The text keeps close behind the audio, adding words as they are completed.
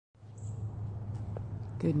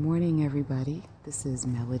Good morning, everybody. This is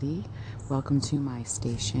Melody. Welcome to my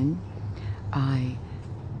station. I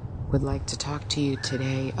would like to talk to you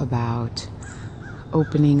today about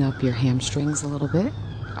opening up your hamstrings a little bit.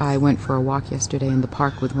 I went for a walk yesterday in the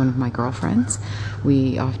park with one of my girlfriends.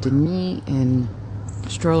 We often meet and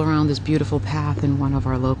stroll around this beautiful path in one of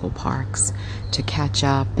our local parks to catch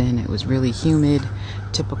up, and it was really humid,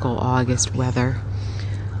 typical August weather.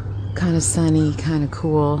 Kind of sunny, kind of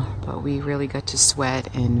cool, but we really got to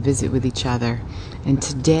sweat and visit with each other. And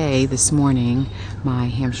today, this morning, my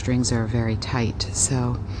hamstrings are very tight,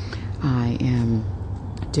 so I am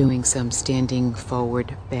doing some standing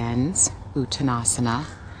forward bends, Uttanasana.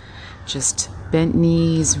 Just bent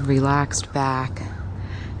knees, relaxed back,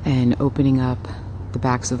 and opening up the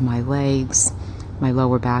backs of my legs, my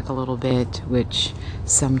lower back a little bit, which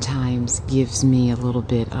sometimes gives me a little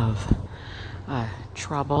bit of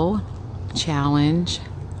trouble, challenge.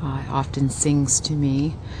 Often sings to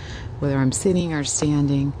me, whether I'm sitting or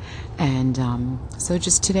standing. And so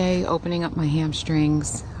just today, opening up my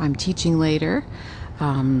hamstrings. I'm teaching later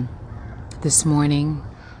this morning,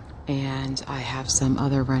 and I have some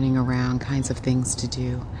other running around kinds of things to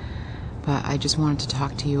do. But I just wanted to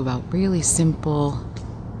talk to you about really simple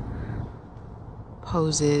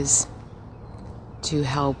poses to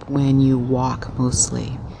help when you walk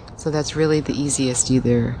mostly. So that's really the easiest,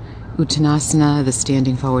 either Uttanasana, the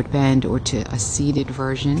standing forward bend, or to a seated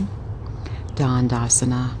version,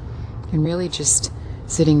 Dandasana. And really just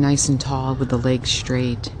sitting nice and tall with the legs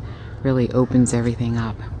straight really opens everything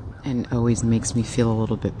up and always makes me feel a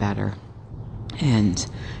little bit better. And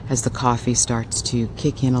as the coffee starts to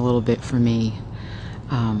kick in a little bit for me,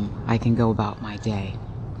 I can go about my day.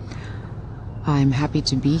 I'm happy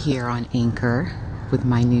to be here on Anchor with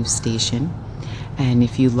my new station. And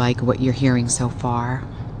if you like what you're hearing so far,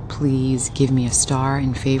 please give me a star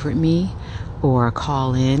and favorite me, or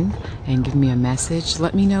call in and give me a message.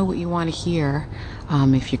 Let me know what you want to hear.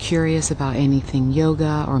 If you're curious about anything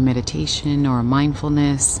yoga or meditation or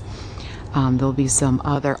mindfulness, there'll be some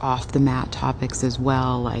other off-the-mat topics as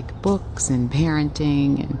well, like books and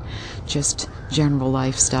parenting and just general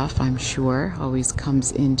life stuff, I'm sure, always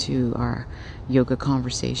comes into our yoga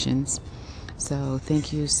conversations. So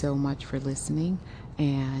thank you so much for listening,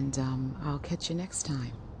 and I'll catch you next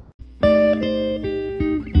time.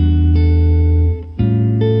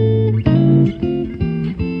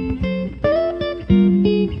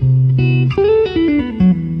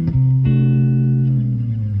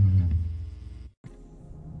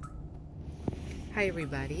 Hi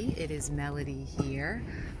everybody, it is Melody here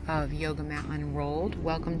of Yoga Mat Unrolled.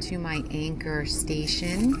 Welcome to my Anchor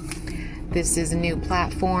station. This is a new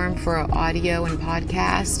platform for audio and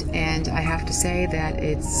podcast, and I have to say that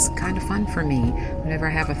it's kind of fun for me. Whenever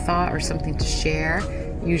I have a thought or something to share,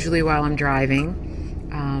 usually while I'm driving,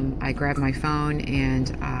 I grab my phone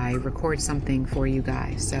and I record something for you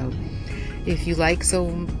guys. So if you like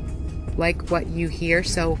what you hear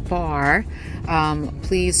so far,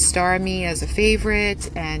 please star me as a favorite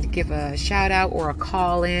and give a shout out or a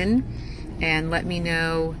call in and let me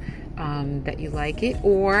know that you like it.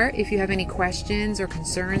 Or if you have any questions or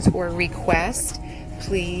concerns or requests,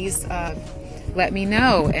 please let me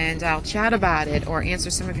know and I'll chat about it or answer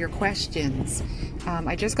some of your questions.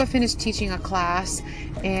 I just got finished teaching a class,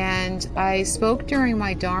 and I spoke during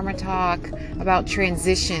my Dharma talk about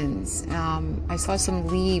transitions. I saw some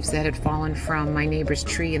leaves that had fallen from my neighbor's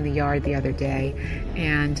tree in the yard the other day,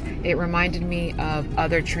 and it reminded me of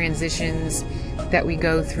other transitions that we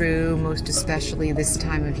go through, most especially this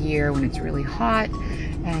time of year when it's really hot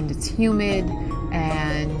and it's humid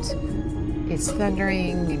and it's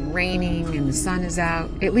thundering and raining and the sun is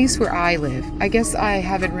out, at least where I live. I guess I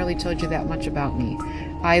haven't really told you that much about me.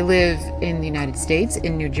 I live in the United States,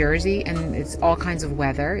 in New Jersey, and it's all kinds of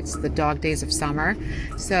weather. It's the dog days of summer.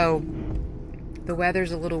 So the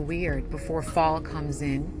weather's a little weird before fall comes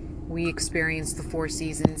in. We experience the 4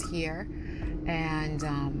 seasons here. And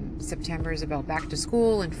September is about back to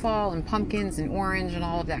school and fall and pumpkins and orange and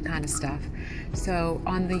all of that kind of stuff. So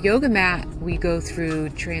on the yoga mat, we go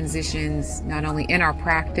through transitions not only in our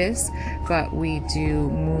practice, but we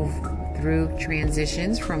do move through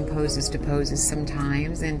transitions from poses to poses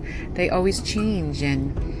sometimes, and they always change.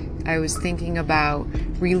 And I was thinking about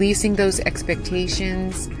releasing those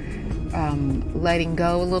expectations, letting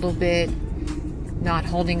go a little bit, not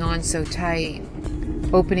holding on so tight,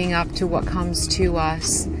 opening up to what comes to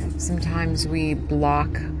us. Sometimes we block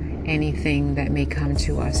anything that may come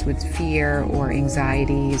to us with fear or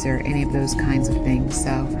anxieties or any of those kinds of things.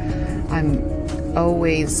 So I'm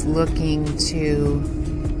always looking to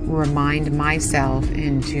remind myself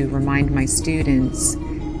and to remind my students,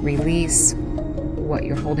 release what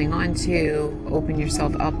you're holding on to, open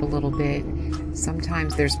yourself up a little bit.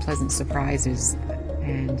 Sometimes there's pleasant surprises,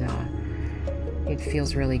 and it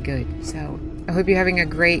feels really good. So I hope you're having a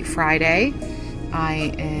great Friday.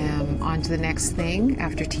 I am on to the next thing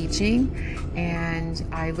after teaching, and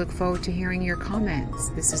I look forward to hearing your comments.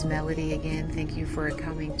 This is Melody again. Thank you for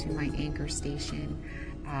coming to my anchor station.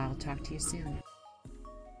 I'll talk to you soon.